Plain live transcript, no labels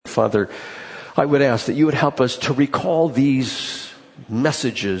Father, I would ask that you would help us to recall these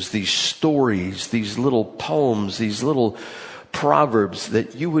messages, these stories, these little poems, these little proverbs,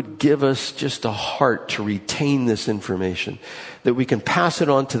 that you would give us just a heart to retain this information, that we can pass it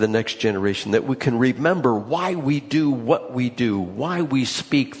on to the next generation, that we can remember why we do what we do, why we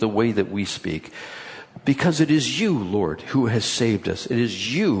speak the way that we speak. Because it is you, Lord, who has saved us. It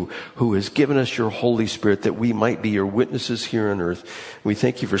is you who has given us your Holy Spirit that we might be your witnesses here on earth. We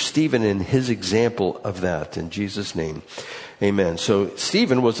thank you for Stephen and his example of that. In Jesus' name, amen. So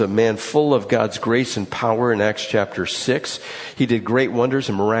Stephen was a man full of God's grace and power in Acts chapter 6. He did great wonders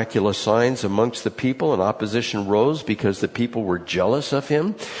and miraculous signs amongst the people, and opposition rose because the people were jealous of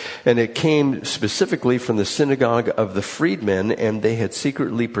him. And it came specifically from the synagogue of the freedmen, and they had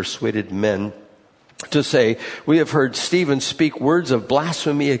secretly persuaded men to say, we have heard Stephen speak words of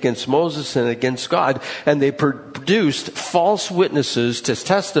blasphemy against Moses and against God. And they produced false witnesses to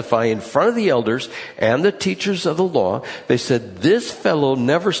testify in front of the elders and the teachers of the law. They said, this fellow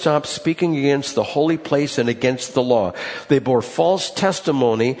never stopped speaking against the holy place and against the law. They bore false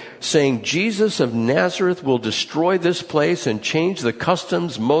testimony, saying, Jesus of Nazareth will destroy this place and change the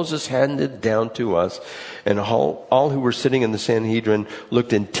customs Moses handed down to us. And all who were sitting in the Sanhedrin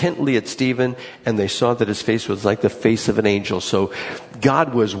looked intently at Stephen, and they saw that his face was like the face of an angel. So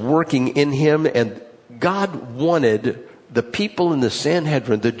God was working in him, and God wanted the people in the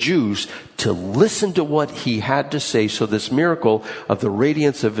Sanhedrin, the Jews, to listen to what he had to say. So this miracle of the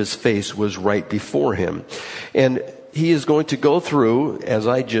radiance of his face was right before him. And he is going to go through, as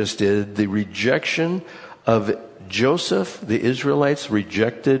I just did, the rejection of Joseph. The Israelites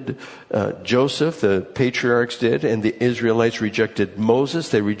rejected Joseph, the patriarchs did, and the Israelites rejected Moses.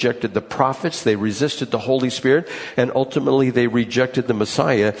 They rejected the prophets. They resisted the Holy Spirit, and ultimately they rejected the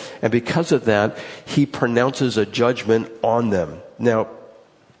Messiah. And because of that, he pronounces a judgment on them. Now,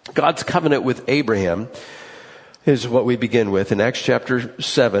 God's covenant with Abraham is what we begin with. In Acts chapter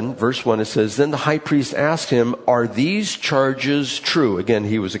 7, verse 1, it says, then the high priest asked him, are these charges true? Again,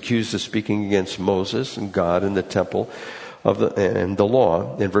 he was accused of speaking against Moses and God and the temple and the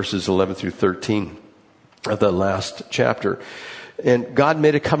law, in verses 11 through 13 of the last chapter. And God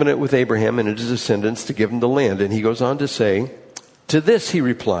made a covenant with Abraham and his descendants to give him the land. And he goes on to say, to this he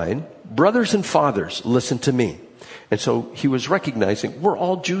replied, brothers and fathers, listen to me. And so he was recognizing, we're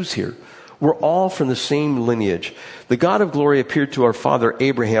all Jews here. We're all from the same lineage. The God of glory appeared to our father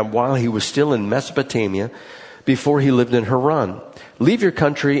Abraham while he was still in Mesopotamia, before he lived in Haran. Leave your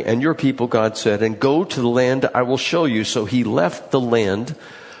country and your people, God said, and go to the land I will show you. So he left the land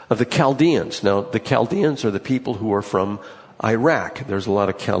of the Chaldeans. Now, the Chaldeans are the people who are from Iraq. There's a lot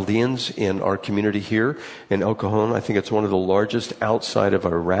of Chaldeans in our community here in El Cajon. I think it's one of the largest outside of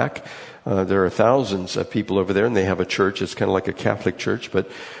Iraq. There are thousands of people over there, and they have a church. It's kind of like a Catholic church, but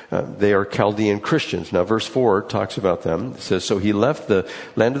they are Chaldean Christians. Now, verse 4 talks about them. It says, so he left the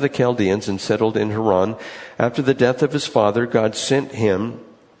land of the Chaldeans and settled in Haran. After the death of his father, God sent him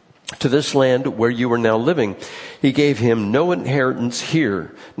to this land where you are now living. He gave him no inheritance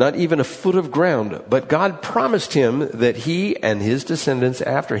here, not even a foot of ground. But God promised him that he and his descendants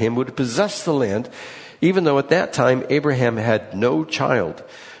after him would possess the land, even though at that time Abraham had no child.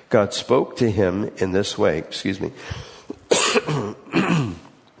 God spoke to him in this way.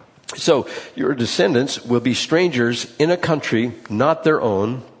 So your descendants will be strangers in a country not their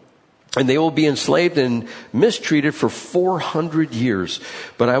own, and they will be enslaved and mistreated for 400 years.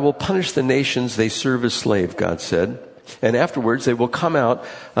 But I will punish the nations they serve as slave, God said. And afterwards they will come out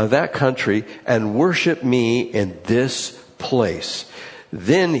of that country and worship me in this place.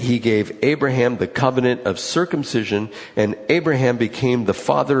 Then he gave Abraham the covenant of circumcision, and Abraham became the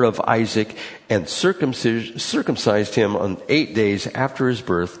father of Isaac and circumcised him on 8 days after his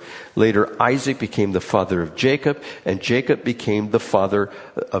birth. Later, Isaac became the father of Jacob, and Jacob became the father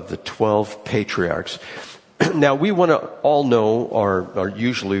of the 12 patriarchs. Now, we want to all know, or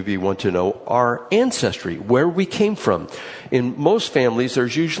usually we want to know, our ancestry, where we came from. In most families,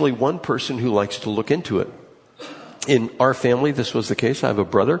 there's usually one person who likes to look into it. In our family, this was the case. I have a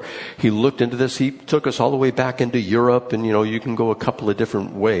brother. He looked into this. He took us all the way back into Europe, and you can go a couple of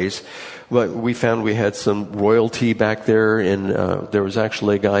different ways. But we found we had some royalty back there, and there was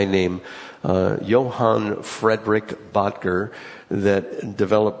actually a guy named Johann Friedrich Böttger that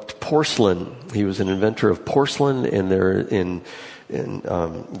developed porcelain. He was an inventor of porcelain, and there in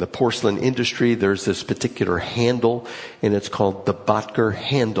the porcelain industry, there's this particular handle, and it's called the Böttger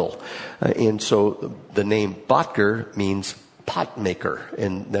handle. And so the name Böttger means pot maker,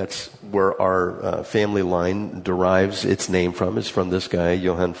 and that's where our family line derives its name from, is from this guy,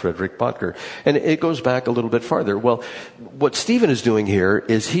 Johann Friedrich Potker. And it goes back a little bit farther. Well, what Stephen is doing here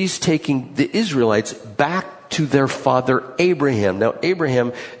is he's taking the Israelites back to their father Abraham. Now,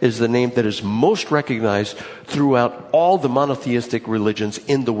 Abraham is the name that is most recognized throughout all the monotheistic religions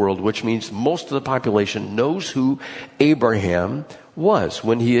in the world, which means most of the population knows who Abraham was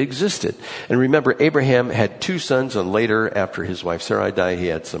when he existed. And remember, Abraham had 2 sons, and later, after his wife Sarai died, he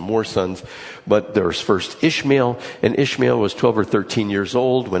had some more sons. But there was first Ishmael, and Ishmael was 12 or 13 years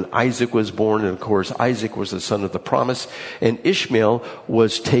old when Isaac was born. And of course, Isaac was the son of the promise, and Ishmael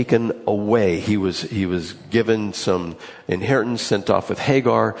was taken away. He was given some inheritance, sent off with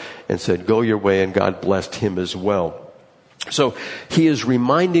Hagar, and said, "Go your way," and God blessed him as well. So he is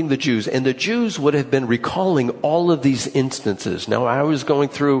reminding the Jews, and the Jews would have been recalling all of these instances. Now, I was going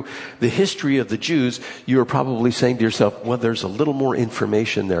through the history of the Jews. You are probably saying to yourself, well, there's a little more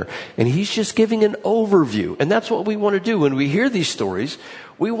information there. And he's just giving an overview. And that's what we want to do. When we hear these stories,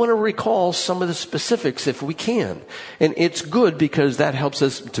 we want to recall some of the specifics if we can. And it's good because that helps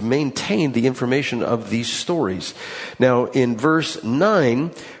us to maintain the information of these stories. Now, in verse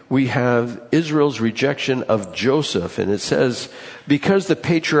 9, we have Israel's rejection of Joseph. And it says, because the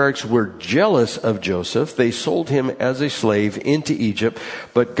patriarchs were jealous of Joseph, they sold him as a slave into Egypt.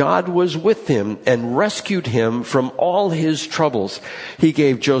 But God was with him and rescued him from all his troubles. He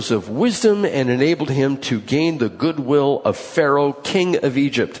gave Joseph wisdom and enabled him to gain the goodwill of Pharaoh, king of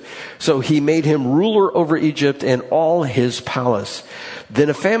Egypt. So he made him ruler over Egypt and all his palace. Then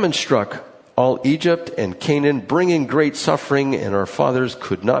a famine struck all Egypt and Canaan, bringing great suffering, and our fathers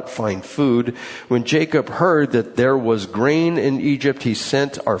could not find food. When Jacob heard that there was grain in Egypt, he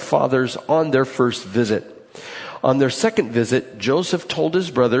sent our fathers on their first visit. On their second visit, Joseph told his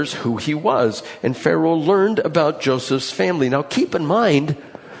brothers who he was, and Pharaoh learned about Joseph's family. Now keep in mind,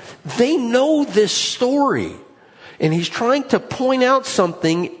 they know this story, and he's trying to point out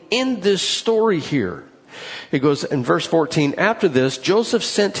something in this story here. It goes in verse 14, after this, Joseph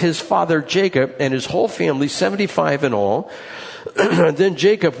sent his father Jacob and his whole family, 75 in all. Then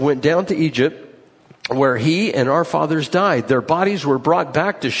Jacob went down to Egypt, where he and our fathers died. Their bodies were brought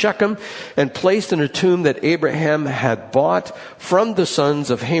back to Shechem and placed in a tomb that Abraham had bought from the sons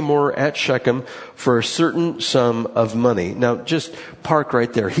of Hamor at Shechem for a certain sum of money. Now, just park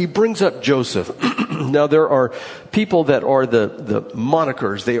right there. He brings up Joseph. Now, there are people that are the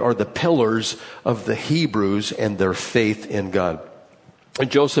monikers. They are the pillars of the Hebrews and their faith in God. And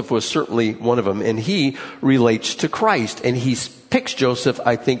Joseph was certainly one of them, and he relates to Christ. And he picks Joseph,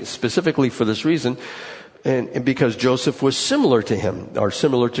 I think, specifically for this reason, and because Joseph was similar to him, or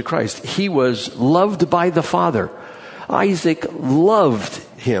similar to Christ. He was loved by the Father. Jacob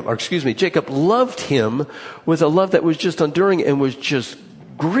loved him with a love that was just enduring and was just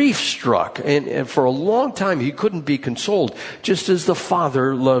grief-struck. And for a long time, he couldn't be consoled, just as the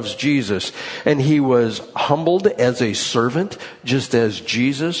Father loves Jesus. And he was humbled as a servant, just as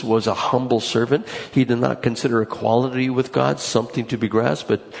Jesus was a humble servant. He did not consider equality with God something to be grasped,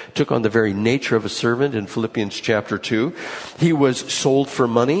 but took on the very nature of a servant in Philippians chapter 2. He was sold for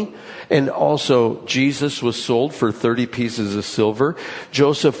money. And also, Jesus was sold for 30 pieces of silver.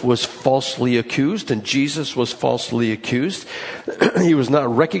 Joseph was falsely accused, and Jesus was falsely accused. He was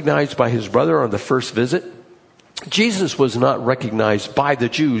not recognized by his brother on the first visit. Jesus was not recognized by the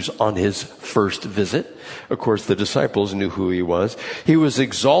Jews on his first visit. Of course, the disciples knew who he was. He was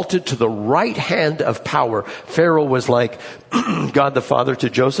exalted to the right hand of power. Pharaoh was like God the Father to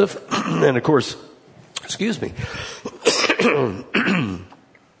Joseph. And of course,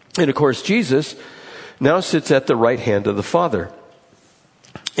 And of course, Jesus now sits at the right hand of the Father.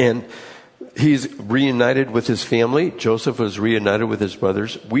 And he's reunited with his family. Joseph was reunited with his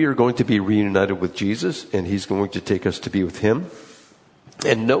brothers. We are going to be reunited with Jesus, and he's going to take us to be with him.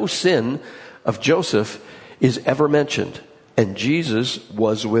 And no sin of Joseph is ever mentioned. And Jesus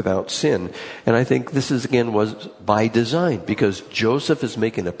was without sin. And I think this is, again, was by design, because Joseph is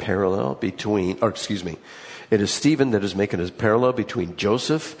making a parallel it is Stephen that is making a parallel between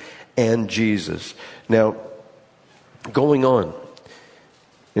Joseph and Jesus. Now, going on,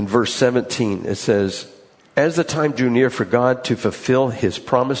 in verse 17, it says, as the time drew near for God to fulfill his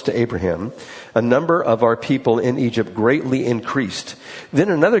promise to Abraham, a number of our people in Egypt greatly increased. Then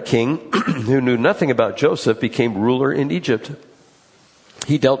another king who knew nothing about Joseph became ruler in Egypt.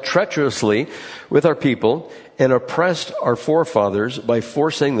 He dealt treacherously with our people and oppressed our forefathers by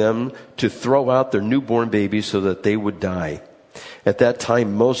forcing them to throw out their newborn babies so that they would die. At that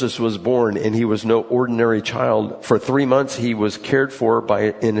time, Moses was born, and he was no ordinary child. For 3 months, he was cared for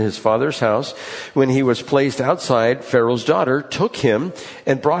in his father's house. When he was placed outside, Pharaoh's daughter took him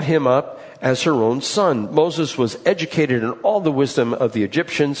and brought him up as her own son. Moses was educated in all the wisdom of the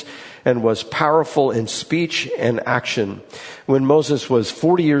Egyptians and was powerful in speech and action. When Moses was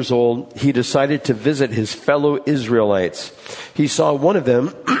 40 years old, he decided to visit his fellow Israelites. He saw one of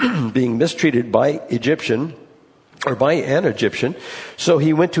them being mistreated by an Egyptian. So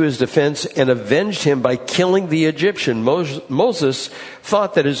he went to his defense and avenged him by killing the Egyptian. Moses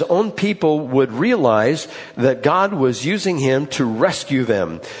thought that his own people would realize that God was using him to rescue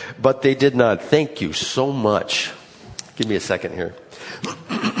them, but they did not. Thank you so much. Give me a second here.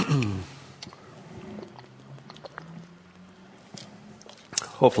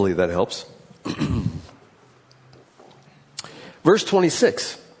 Hopefully that helps. Verse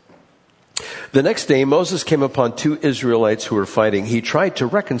 26. The next day, Moses came upon 2 Israelites who were fighting. He tried to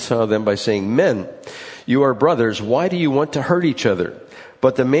reconcile them by saying, "Men, you are brothers. Why do you want to hurt each other?"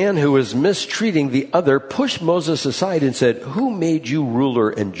 But the man who was mistreating the other pushed Moses aside and said, "Who made you ruler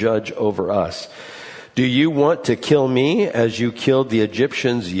and judge over us? Do you want to kill me as you killed the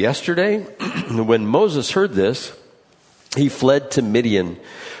Egyptians yesterday?" When Moses heard this, he fled to Midian,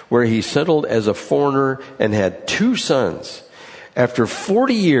 where he settled as a foreigner and had 2 sons. After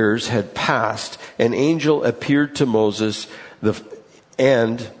 40 years had passed, an angel appeared to Moses in the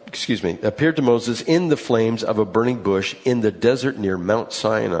flames of a burning bush in the desert near Mount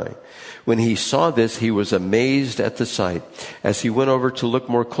Sinai. When he saw this, he was amazed at the sight. As he went over to look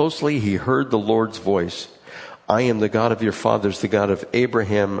more closely, he heard the Lord's voice. "I am the God of your fathers, the God of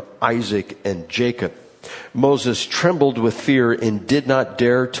Abraham, Isaac, and Jacob." Moses trembled with fear and did not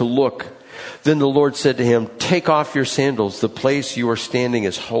dare to look. Then the Lord said to him, "Take off your sandals. The place you are standing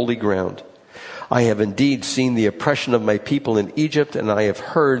is holy ground. I have indeed seen the oppression of my people in Egypt, and I have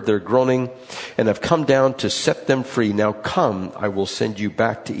heard their groaning, and have come down to set them free. Now come, I will send you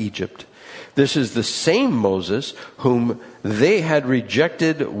back to Egypt." This is the same Moses whom they had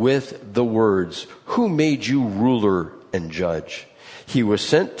rejected with the words, "Who made you ruler and judge?" He was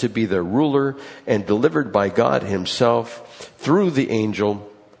sent to be their ruler and delivered by God himself through the angel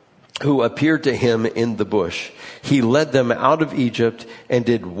who appeared to him in the bush. He led them out of Egypt and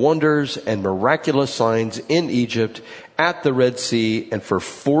did wonders and miraculous signs in Egypt, at the Red Sea, and for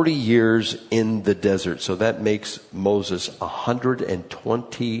 40 years in the desert. So that makes Moses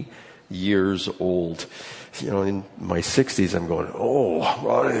 120 years old. In my 60s, I'm going,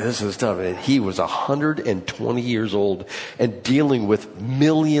 this is tough. And he was 120 years old and dealing with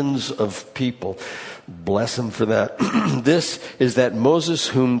millions of people. Bless him for that. This is that Moses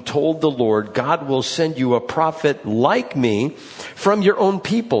whom told the Lord, "God will send you a prophet like me from your own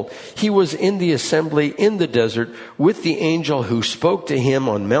people." He was in the assembly in the desert with the angel who spoke to him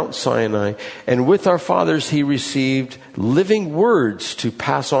on Mount Sinai, and with our fathers he received living words to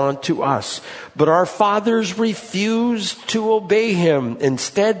pass on to us. But our fathers refused to obey him.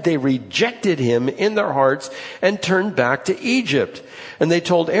 Instead, they rejected him in their hearts and turned back to Egypt. And they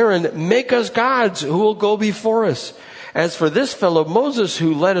told Aaron, "Make us gods who will go before us. As for this fellow Moses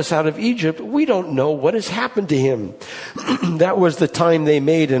who led us out of Egypt, we don't know what has happened to him." That was the time they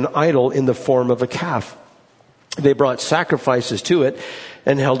made an idol in the form of a calf. They brought sacrifices to it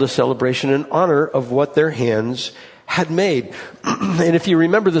and held a celebration in honor of what their hands had made. And if you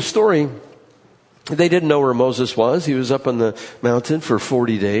remember the story, they didn't know where Moses was. He was up on the mountain for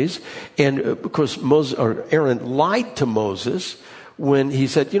 40 days. And because Aaron lied to Moses when he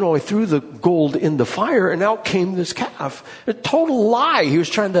said, I threw the gold in the fire and out came this calf. A total lie. He was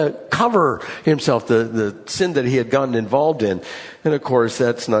trying to cover himself, the sin that he had gotten involved in. And of course,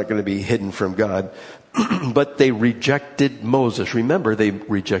 that's not going to be hidden from God. But they rejected Moses. Remember, they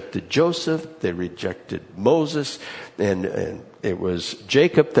rejected Joseph. They rejected Moses. And it was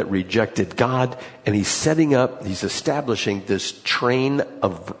Jacob that rejected God. And he's establishing this train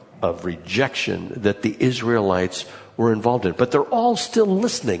of rejection that the Israelites were involved in. But they're all still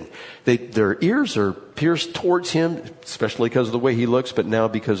listening. Their ears are pierced towards him, especially because of the way he looks, but now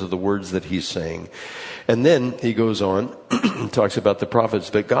because of the words that he's saying. And then he goes on, talks about the prophets.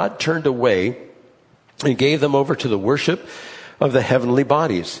 But God turned away and gave them over to the worship of the heavenly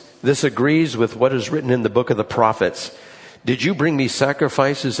bodies. This agrees with what is written in the book of the prophets. "Did you bring me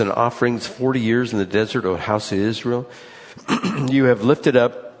sacrifices and offerings 40 years in the desert, O house of Israel? You have lifted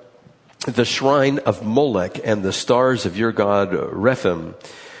up the shrine of Molech and the stars of your god Rephaim,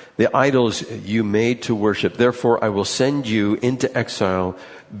 the idols you made to worship. Therefore, I will send you into exile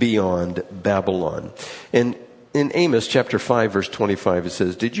beyond Babylon." And In Amos chapter 5, verse 25, it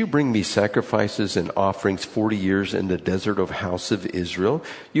says, "Did you bring me sacrifices and offerings 40 years in the desert, O house of Israel?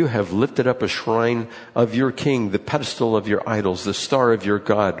 You have lifted up a shrine of your king, the pedestal of your idols, the star of your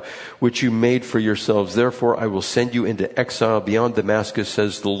God, which you made for yourselves. Therefore I will send you into exile beyond Damascus,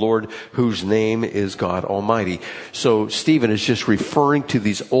 says the Lord, whose name is God Almighty." So Stephen is just referring to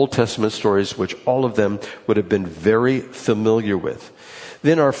these Old Testament stories, which all of them would have been very familiar with.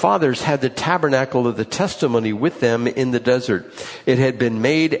 Then our fathers had the tabernacle of the testimony with them in the desert. It had been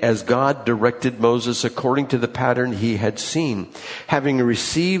made as God directed Moses according to the pattern he had seen. Having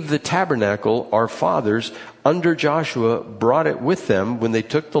received the tabernacle, our fathers under Joshua brought it with them when they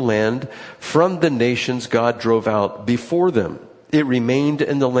took the land from the nations God drove out before them. It remained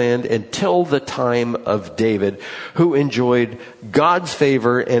in the land until the time of David, who enjoyed God's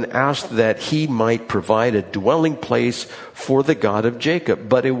favor and asked that he might provide a dwelling place for the God of Jacob.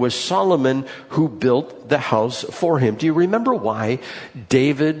 But it was Solomon who built the house for him. Do you remember why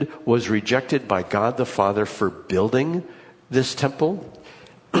David was rejected by God the Father for building this temple?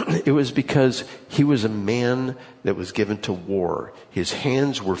 It was because he was a man that was given to war. His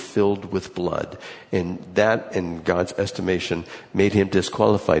hands were filled with blood. And that, in God's estimation, made him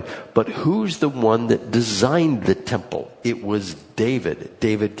disqualified. But who's the one that designed the temple? It was David.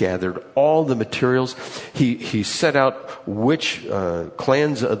 David gathered all the materials. He set out which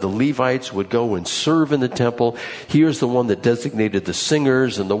clans of the Levites would go and serve in the temple. He was the one that designated the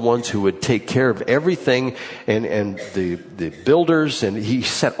singers and the ones who would take care of everything and the builders. And he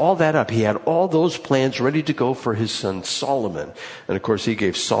set all that up. He had all those plans ready to go for his son Solomon. And of course, he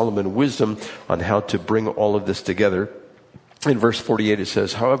gave Solomon wisdom on how to bring all of this together. In verse 48 it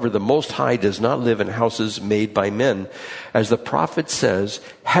says, "However, the Most High does not live in houses made by men. As the prophet says,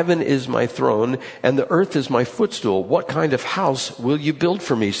 'Heaven is my throne and the earth is my footstool. What kind of house will you build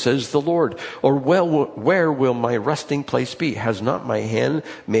for me, says the Lord? Or where will my resting place be? Has not my hand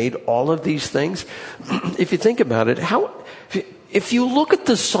made all of these things?'" If you think about it, if you look at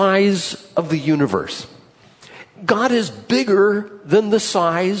the size of the universe, God is bigger than the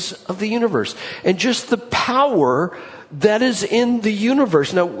size of the universe. And just the power that is in the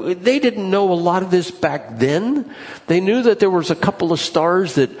universe. Now, they didn't know a lot of this back then. They knew that there was a couple of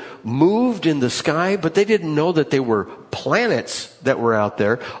stars that moved in the sky, but they didn't know that they were planets that were out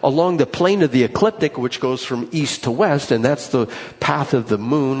there along the plane of the ecliptic, which goes from east to west, and that's the path of the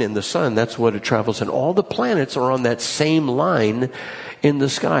moon and the sun. That's what it travels. And all the planets are on that same line in the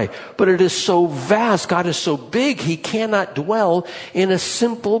sky. But it is so vast. God is so big, he cannot dwell in a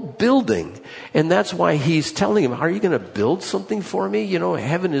simple building. And that's why he's telling him, "Are you going to build something for me? You know,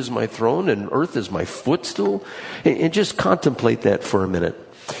 heaven is my throne and earth is my footstool." And just contemplate that for a minute.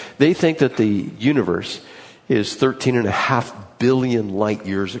 They think that the universe is 13.5 billion light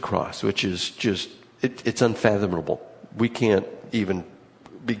years across, which is just, it's unfathomable. We can't even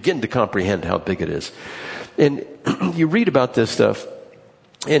begin to comprehend how big it is. And you read about this stuff,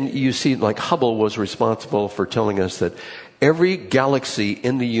 and you see, like, Hubble was responsible for telling us that every galaxy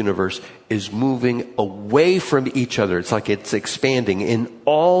in the universe is moving away from each other. It's like it's expanding in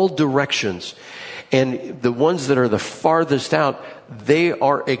all directions. And the ones that are the farthest out, they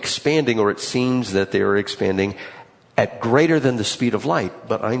are expanding, or it seems that they are expanding at greater than the speed of light.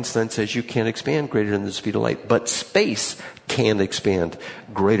 But Einstein says you can't expand greater than the speed of light. But space can expand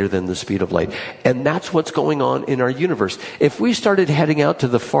greater than the speed of light. And that's what's going on in our universe. If we started heading out to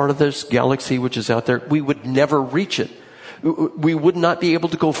the farthest galaxy which is out there, we would never reach it. We would not be able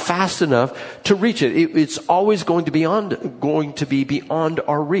to go fast enough to reach it. It's always going to be beyond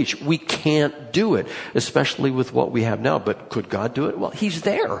our reach. We can't do it, especially with what we have now. But could God do it? Well, he's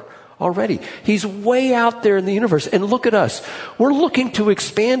there already. He's way out there in the universe. And look at us. We're looking to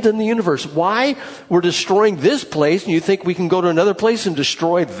expand in the universe. Why? We're destroying this place, and you think we can go to another place and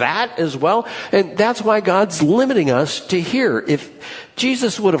destroy that as well? And that's why God's limiting us to here. If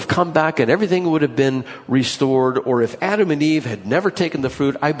Jesus would have come back and everything would have been restored, or if Adam and Eve had never taken the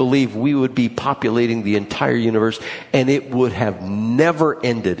fruit, I believe we would be populating the entire universe, and it would have never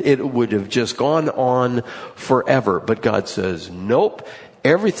ended. It would have just gone on forever. But God says, nope.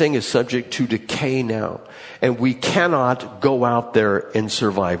 Everything is subject to decay now. And we cannot go out there and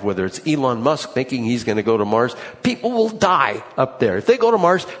survive. Whether it's Elon Musk thinking he's going to go to Mars, people will die up there. If they go to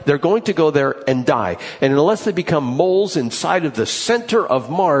Mars, they're going to go there and die. And unless they become moles inside of the center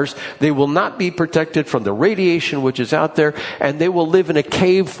of Mars, they will not be protected from the radiation which is out there. And they will live in a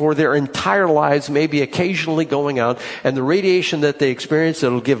cave for their entire lives, maybe occasionally going out. And the radiation that they experience,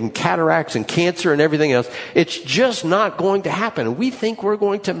 it'll give them cataracts and cancer and everything else. It's just not going to happen. And we think we're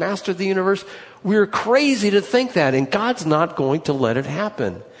going to master the universe. We're crazy to think that, and God's not going to let it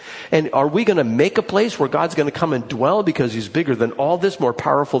happen. And are we going to make a place where God's going to come and dwell because he's bigger than all this, more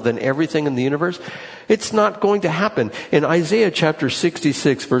powerful than everything in the universe? It's not going to happen. In Isaiah chapter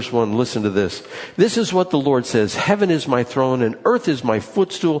 66, verse 1, listen to this. This is what the Lord says. Heaven is my throne and earth is my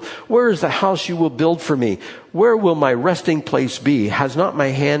footstool. Where is the house you will build for me? Where will my resting place be? Has not my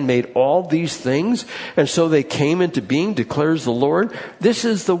hand made all these things? And so they came into being, declares the Lord. This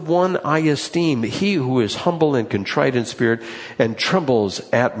is the one I esteem, he who is humble and contrite in spirit and trembles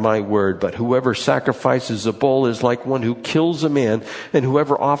at my word. But whoever sacrifices a bull is like one who kills a man, and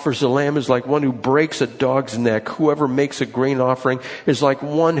whoever offers a lamb is like one who breaks a dog's neck. Whoever makes a grain offering is like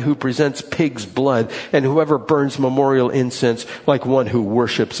one who presents pig's blood, and whoever burns memorial incense like one who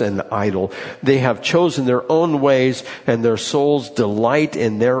worships an idol. They have chosen their own ways, and their souls delight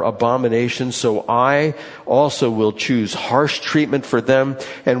in their abominations. So I also will choose harsh treatment for them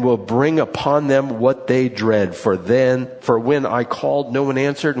and will bring upon them what they dread. For when I called, no one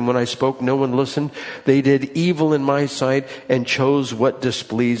answered, and when I spoke, no one listened. They did evil in my sight and chose what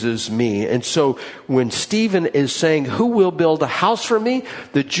displeases me. And so when Stephen is saying, who will build a house for me?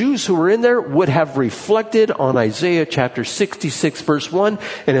 The Jews who were in there would have reflected on Isaiah chapter 66 verse 1.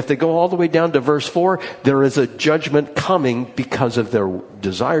 And if they go all the way down to verse 4, there is a judgment coming because of their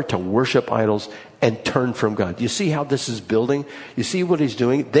desire to worship idols and turn from God. You see how this is building? You see what he's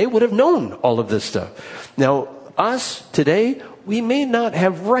doing? They would have known all of this stuff. Now, us today, we may not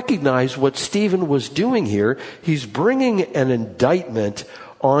have recognized what Stephen was doing here. He's bringing an indictment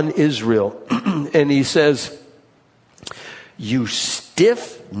on Israel. And he says, you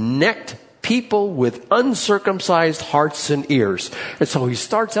stiff-necked people with uncircumcised hearts and ears. And so he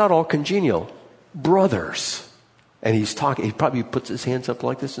starts out all congenial. Brothers. And he's talking, he probably puts his hands up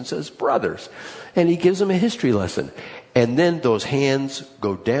like this and says, brothers. And he gives them a history lesson. And then those hands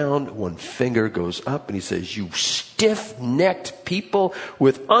go down, one finger goes up, and he says, you stiff-necked people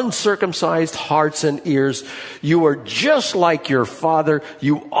with uncircumcised hearts and ears, you are just like your father.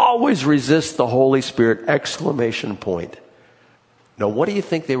 You always resist the Holy Spirit! Exclamation point. Now, what do you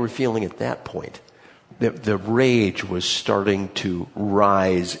think they were feeling at that point? The rage was starting to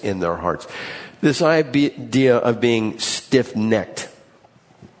rise in their hearts. This idea of being stiff-necked.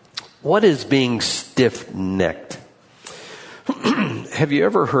 What is being stiff-necked? Have you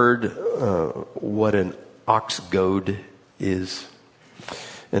ever heard what an ox goad is?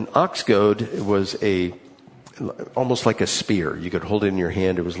 An ox goad was almost like a spear. You could hold it in your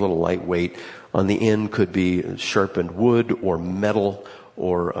hand. It was a little lightweight. On the end could be sharpened wood or metal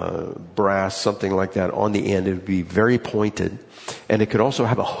or brass, something like that. On the end, it would be very pointed. And it could also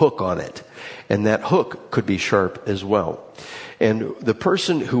have a hook on it. And that hook could be sharp as well. And the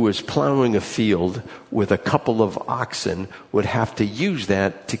person who was plowing a field with a couple of oxen would have to use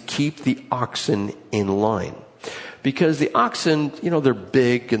that to keep the oxen in line. Because the oxen, they're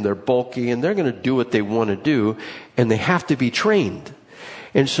big and they're bulky and they're going to do what they want to do, and they have to be trained.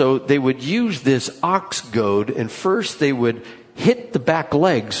 And so they would use this ox goad, and first they would hit the back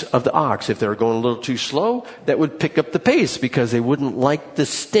legs of the ox. If they were going a little too slow, that would pick up the pace because they wouldn't like the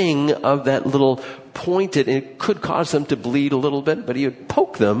sting of that little pointed. It could cause them to bleed a little bit, but he would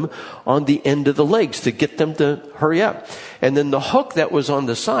poke them on the end of the legs to get them to hurry up. And then the hook that was on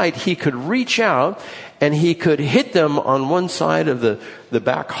the side, he could reach out and he could hit them on one side of the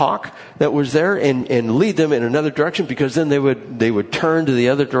back hock that was there and lead them in another direction, because then they would turn to the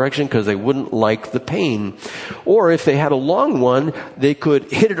other direction because they wouldn't like the pain. Or if they had a long one, they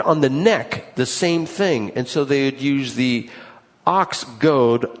could hit it on the neck, the same thing. And so they would use the ox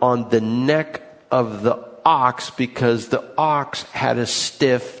goad on the neck of the ox because the ox had a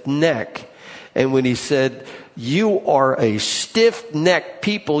stiff neck. And when he said, you are a stiff-necked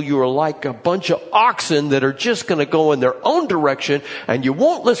people, you are like a bunch of oxen that are just going to go in their own direction, and you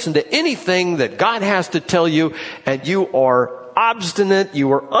won't listen to anything that God has to tell you, and you are obstinate,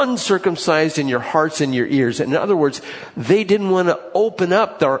 you are uncircumcised in your hearts and your ears. In other words, they didn't want to open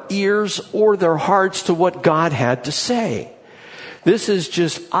up their ears or their hearts to what God had to say. This is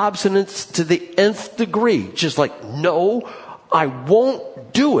just obstinance to the nth degree. Just like, no, I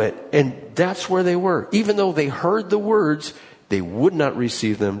won't do it. And that's where they were. Even though they heard the words, they would not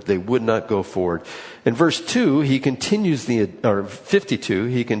receive them. They would not go forward. In verse 2, 52, he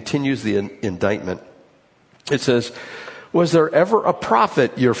continues the indictment. It says, was there ever a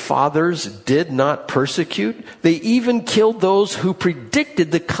prophet your fathers did not persecute? They even killed those who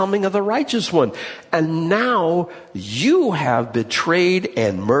predicted the coming of the righteous one. And now you have betrayed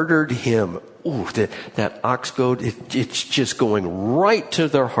and murdered him. Ooh, that ox goad, it's just going right to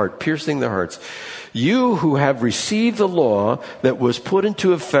their heart, piercing their hearts. You who have received the law that was put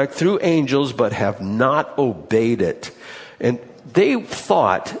into effect through angels but have not obeyed it. And they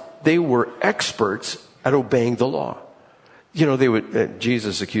thought they were experts at obeying the law. You know,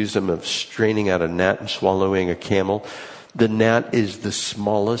 Jesus accused them of straining out a gnat and swallowing a camel. The gnat is the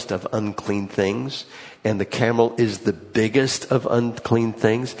smallest of unclean things, and the camel is the biggest of unclean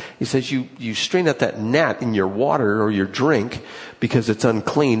things. He says you strain out that gnat in your water or your drink because it's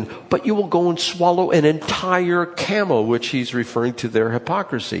unclean, but you will go and swallow an entire camel, which he's referring to their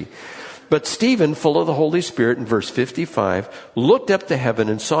hypocrisy. But Stephen, full of the Holy Spirit, in verse 55, looked up to heaven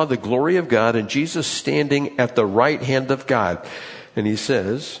and saw the glory of God and Jesus standing at the right hand of God. And he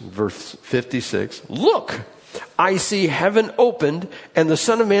says, verse 56, look, I see heaven opened and the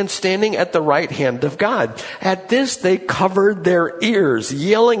Son of Man standing at the right hand of God. At this, they covered their ears,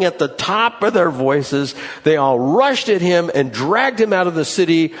 yelling at the top of their voices. They all rushed at him and dragged him out of the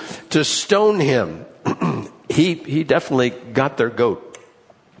city to stone him. He definitely got their goat.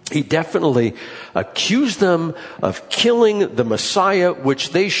 He definitely accused them of killing the Messiah,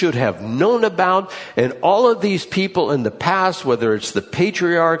 which they should have known about. And all of these people in the past, whether it's the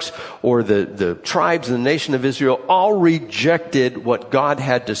patriarchs or the tribes in the nation of Israel, all rejected what God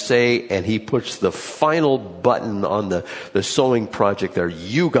had to say. And he puts the final button on the sowing project there.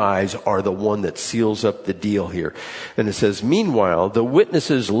 You guys are the one that seals up the deal here. And it says, meanwhile, the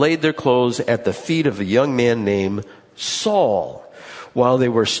witnesses laid their clothes at the feet of a young man named Saul. While they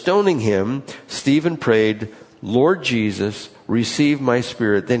were stoning him, Stephen prayed, Lord Jesus, receive my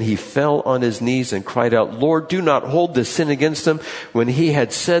spirit. Then he fell on his knees and cried out, Lord, do not hold this sin against them. When he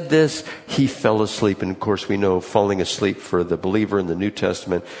had said this, he fell asleep. And of course, we know falling asleep for the believer in the New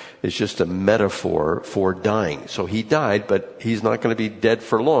Testament is just a metaphor for dying. So he died, but he's not going to be dead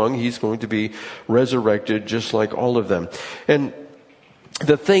for long. He's going to be resurrected just like all of them. And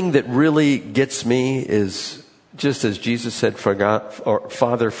the thing that really gets me is, just as Jesus said,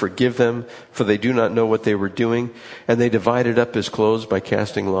 Father, forgive them, for they do not know what they were doing. And they divided up his clothes by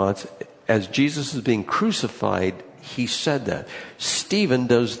casting lots. As Jesus is being crucified, he said that. Stephen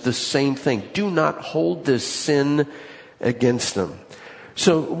does the same thing. Do not hold this sin against them.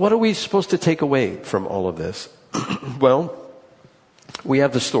 So what are we supposed to take away from all of this? Well, we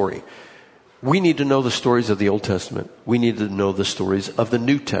have the story. We need to know the stories of the Old Testament. We need to know the stories of the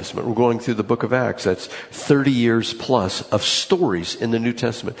New Testament. We're going through the book of Acts. That's 30 years plus of stories in the New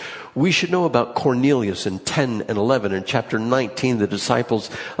Testament. We should know about Cornelius in 10 and 11 and chapter 19, the disciples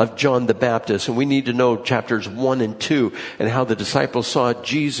of John the Baptist. And we need to know chapters 1 and 2 and how the disciples saw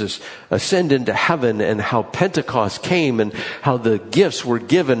Jesus ascend into heaven and how Pentecost came and how the gifts were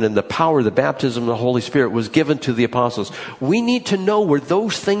given and the power of the baptism of the Holy Spirit was given to the apostles. We need to know where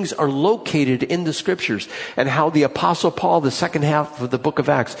those things are located in the scriptures and how the apostle Paul, the second half of the book of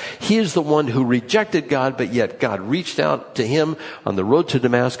Acts, he is the one who rejected God, but yet God reached out to him on the road to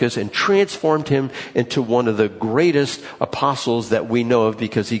Damascus and transformed him into one of the greatest apostles that we know of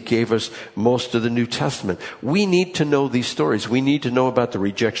because he gave us most of the New Testament. We need to know these stories. We need to know about the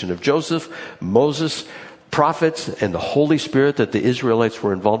rejection of Joseph, Moses, prophets, and the Holy Spirit that the Israelites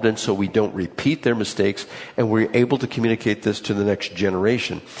were involved in so we don't repeat their mistakes and we're able to communicate this to the next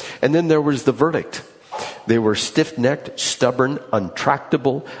generation. And then there was the verdict. They were stiff-necked, stubborn,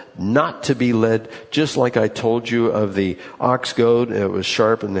 untractable, not to be led, just like I told you of the ox goad. It was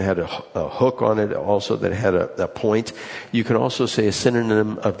sharp and they had a hook on it also that had a point. You can also say a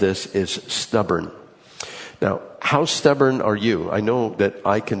synonym of this is stubborn. Now, how stubborn are you? I know that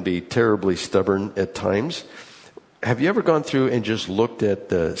I can be terribly stubborn at times. Have you ever gone through and just looked at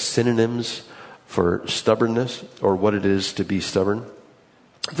the synonyms for stubbornness or what it is to be stubborn?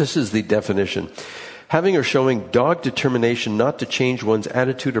 This is the definition. Having or showing dogged determination not to change one's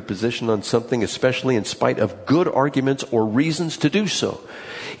attitude or position on something, especially in spite of good arguments or reasons to do so.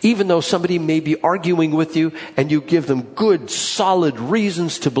 Even though somebody may be arguing with you and you give them good, solid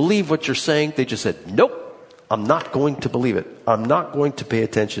reasons to believe what you're saying, they just said, nope. I'm not going to believe it. I'm not going to pay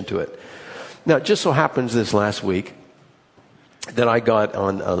attention to it. Now, it just so happens this last week that I got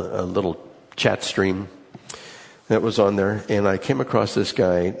on a little chat stream that was on there, and I came across this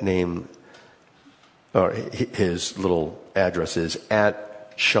guy named, or his little address is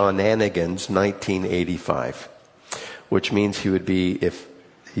at Shenanigans 1985, which means he would be, if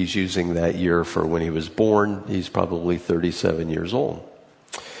he's using that year for when he was born, he's probably 37 years old.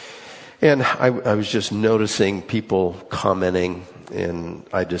 And I was just noticing people commenting, and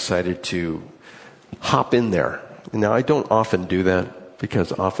I decided to hop in there. Now, I don't often do that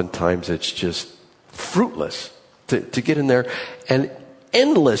because oftentimes it's just fruitless to get in there. And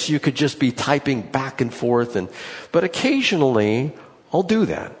endless, you could just be typing back and forth. But occasionally, I'll do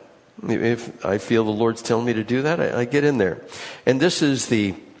that. If I feel the Lord's telling me to do that, I get in there. And this is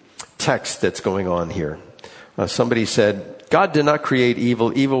the text that's going on here. Somebody said, God did not create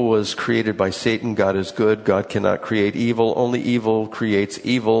evil. Evil was created by Satan. God is good. God cannot create evil. Only evil creates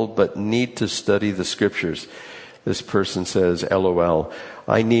evil, but need to study the scriptures. This person says, LOL,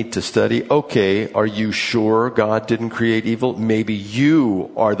 I need to study. Okay, are you sure God didn't create evil? Maybe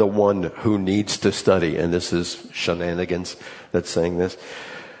you are the one who needs to study. And this is shenanigans that's saying this.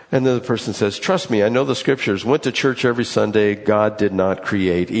 And then the person says, trust me, I know the scriptures. Went to church every Sunday. God did not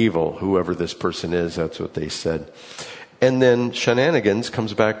create evil. Whoever this person is, that's what they said. And then shenanigans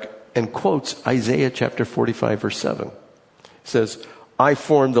comes back and quotes Isaiah chapter 45, verse 7. It says, I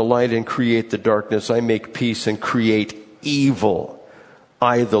form the light and create the darkness. I make peace and create evil.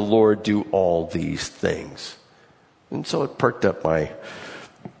 I, the Lord, do all these things. And so it perked up my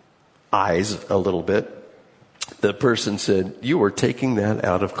eyes a little bit. The person said, you are taking that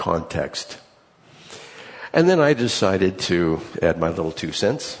out of context. And then I decided to add my little 2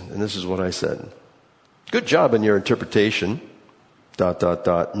 cents. And this is what I said. Good job in your interpretation. ...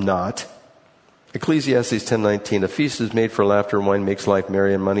 Not. Ecclesiastes 10:19, a feast is made for laughter, and wine makes life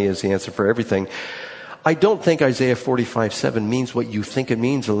merry, and money is the answer for everything. I don't think Isaiah 45:7 means what you think it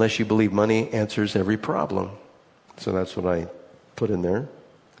means unless you believe money answers every problem. So that's what I put in there.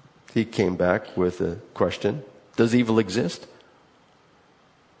 He came back with a question. Does evil exist?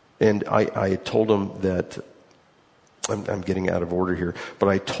 And I told him that, I'm getting out of order here, but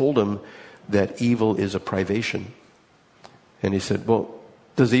I told him that evil is a privation. And he said, well,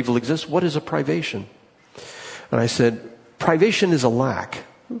 does evil exist? What is a privation? And I said, privation is a lack.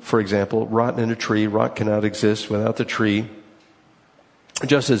 For example, rot in a tree. Rot cannot exist without the tree,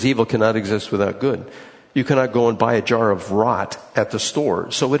 just as evil cannot exist without good. You cannot go and buy a jar of rot at the store.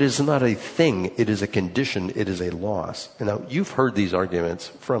 So it is not a thing. It is a condition. It is a loss. And now you've heard these arguments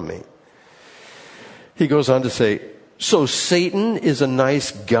from me. He goes on to say, so Satan is a nice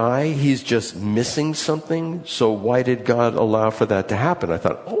guy. He's just missing something. So why did God allow for that to happen? I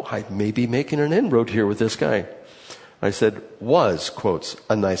thought, I may be making an inroad here with this guy. I said, was, quotes,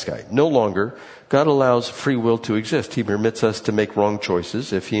 a nice guy. No longer. God allows free will to exist. He permits us to make wrong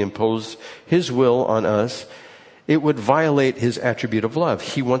choices. If he imposed his will on us, it would violate his attribute of love.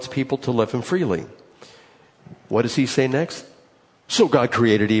 He wants people to love him freely. What does he say next? So God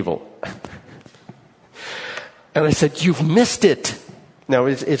created evil. And I said, you've missed it. Now,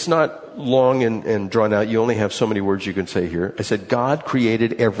 it's not long and drawn out. You only have so many words you can say here. I said, God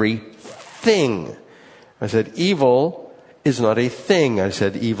created everything. I said, evil is not a thing. I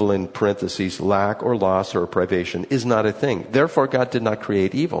said, evil in parentheses, lack or loss or privation is not a thing. Therefore, God did not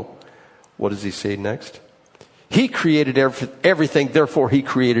create evil. What does he say next? He created everything, therefore he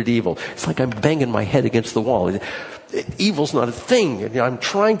created evil. It's like I'm banging my head against the wall. Evil's not a thing. I'm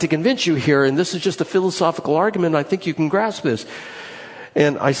trying to convince you here, and this is just a philosophical argument. I think you can grasp this.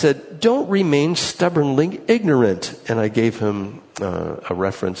 And I said, don't remain stubbornly ignorant. And I gave him a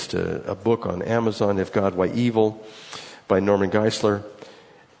reference to a book on Amazon, If God, Why Evil, by Norman Geisler.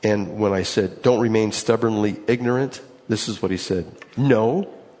 And when I said, don't remain stubbornly ignorant, this is what he said.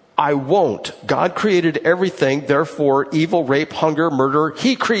 No, I won't. God created everything, therefore evil, rape, hunger, murder,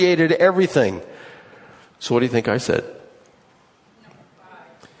 he created everything. So what do you think I said?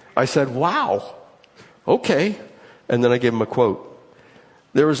 I said, wow, okay. And then I gave him a quote.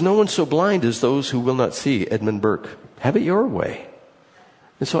 There is no one so blind as those who will not see, Edmund Burke. Have it your way.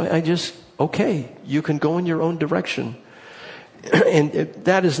 And so I just, okay, you can go in your own direction. And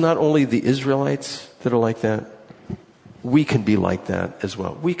that is not only the Israelites that are like that. We can be like that as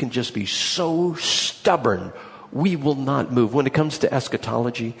well. We can just be so stubborn. We will not move. When it comes to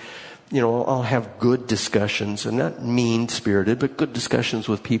eschatology, I'll have good discussions, and not mean-spirited, but good discussions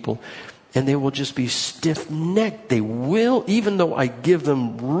with people. And they will just be stiff-necked. They will, even though I give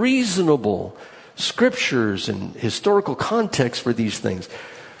them reasonable scriptures and historical context for these things,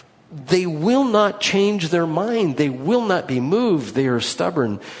 they will not change their mind. They will not be moved. They are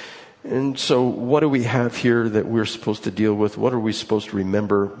stubborn. And so what do we have here that we're supposed to deal with? What are we supposed to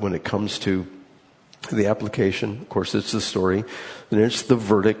remember when it comes to the application? Of course, it's the story. Then it's the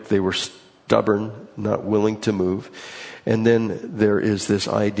verdict. They were stubborn, not willing to move. And then there is this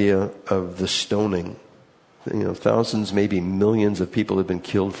idea of the stoning. Thousands, maybe millions of people have been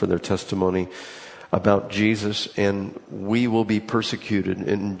killed for their testimony about Jesus, and we will be persecuted.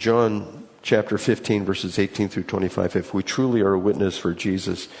 In John chapter 15, verses 18 through 25, if we truly are a witness for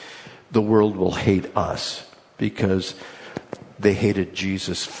Jesus, the world will hate us because they hated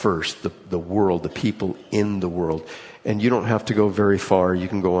Jesus first, the world, the people in the world. And you don't have to go very far. You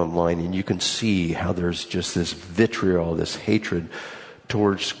can go online and you can see how there's just this vitriol, this hatred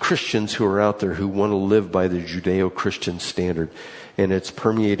towards Christians who are out there who want to live by the Judeo-Christian standard. And it's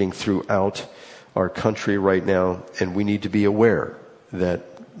permeating throughout our country right now. And we need to be aware that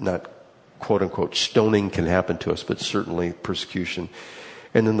not quote unquote stoning can happen to us, but certainly persecution.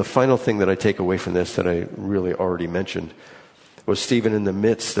 And then the final thing that I take away from this that I really already mentioned was Stephen, in the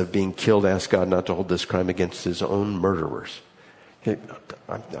midst of being killed, asked God not to hold this crime against his own murderers.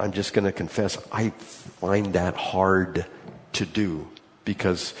 I'm just going to confess, I find that hard to do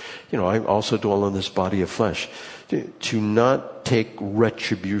because, I also dwell on this body of flesh. To not take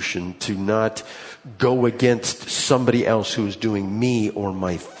retribution, to not go against somebody else who is doing me or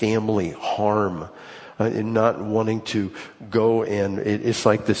my family harm, and not wanting to go and it's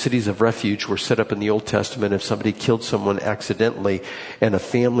like the cities of refuge were set up in the Old Testament. If somebody killed someone accidentally and a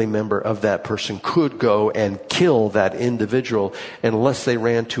family member of that person could go and kill that individual unless they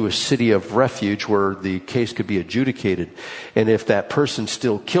ran to a city of refuge where the case could be adjudicated. And if that person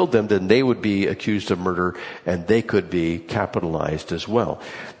still killed them, then they would be accused of murder and they could be capitalized as well.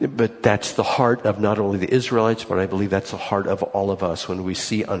 But that's the heart of not only the Israelites, but I believe that's the heart of all of us when we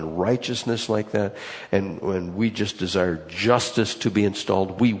see unrighteousness like that. And when we just desire justice to be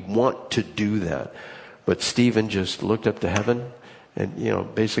installed, we want to do that. But Stephen just looked up to heaven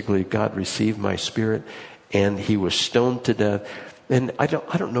and, basically God received my spirit and he was stoned to death. And I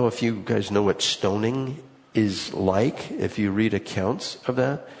don't know if you guys know what stoning is like, if you read accounts of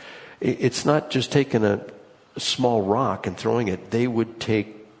that. It's not just taking a small rock and throwing it. They would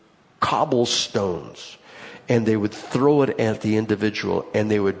take cobblestones and they would throw it at the individual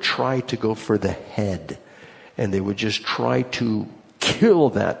and they would try to go for the head and they would just try to kill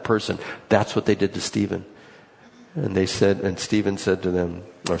that person. That's what they did to Stephen. And Stephen said to them,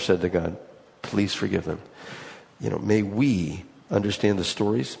 or said to God, please forgive them. May we understand the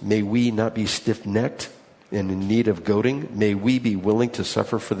stories. May we not be stiff-necked and in need of goading. May we be willing to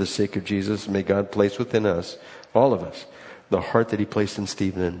suffer for the sake of Jesus. May God place within us, all of us, the heart that he placed in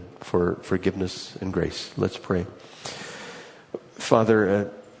Stephen for forgiveness and grace. Let's pray. Father,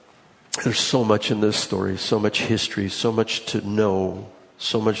 there's so much in this story, so much history, so much to know,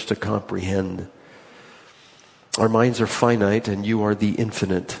 so much to comprehend. Our minds are finite and you are the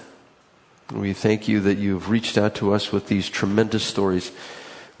infinite. We thank you that you've reached out to us with these tremendous stories,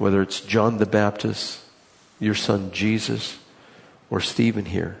 whether it's John the Baptist, your son Jesus, or Stephen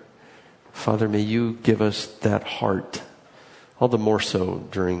here. Father, may you give us that heart. All the more so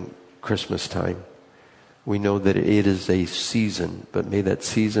during Christmas time. We know that it is a season, but may that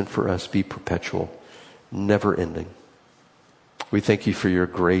season for us be perpetual, never ending. We thank you for your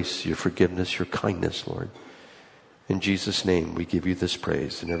grace, your forgiveness, your kindness, Lord. In Jesus' name, we give you this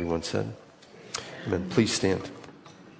praise. And everyone said, amen. Please stand.